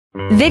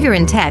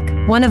Vigorun Tech,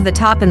 one of the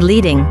top and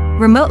leading,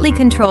 remotely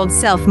controlled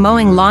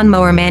self-mowing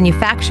lawnmower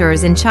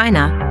manufacturers in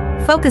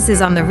China,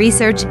 focuses on the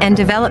research and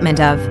development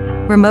of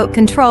remote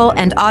control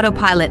and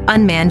autopilot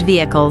unmanned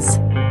vehicles.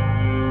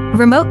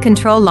 Remote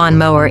control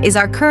lawnmower is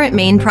our current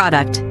main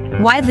product,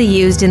 widely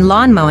used in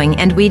lawn mowing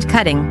and weed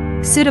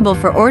cutting, suitable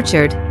for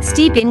orchard,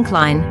 steep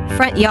incline,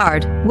 front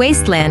yard,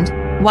 wasteland,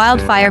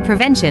 wildfire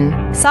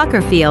prevention,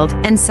 soccer field,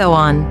 and so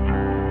on.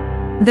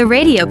 The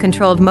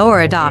radio-controlled mower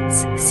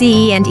adopts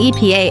CE and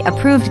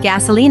EPA-approved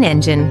gasoline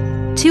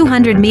engine,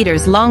 200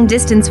 meters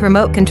long-distance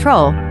remote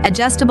control,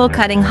 adjustable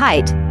cutting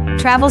height,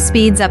 travel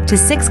speeds up to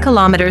 6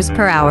 kilometers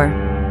per hour.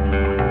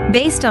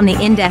 Based on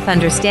the in-depth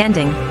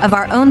understanding of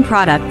our own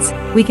products,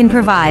 we can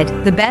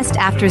provide the best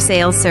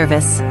after-sales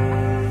service.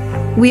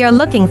 We are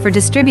looking for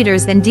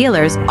distributors and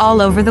dealers all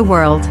over the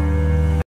world.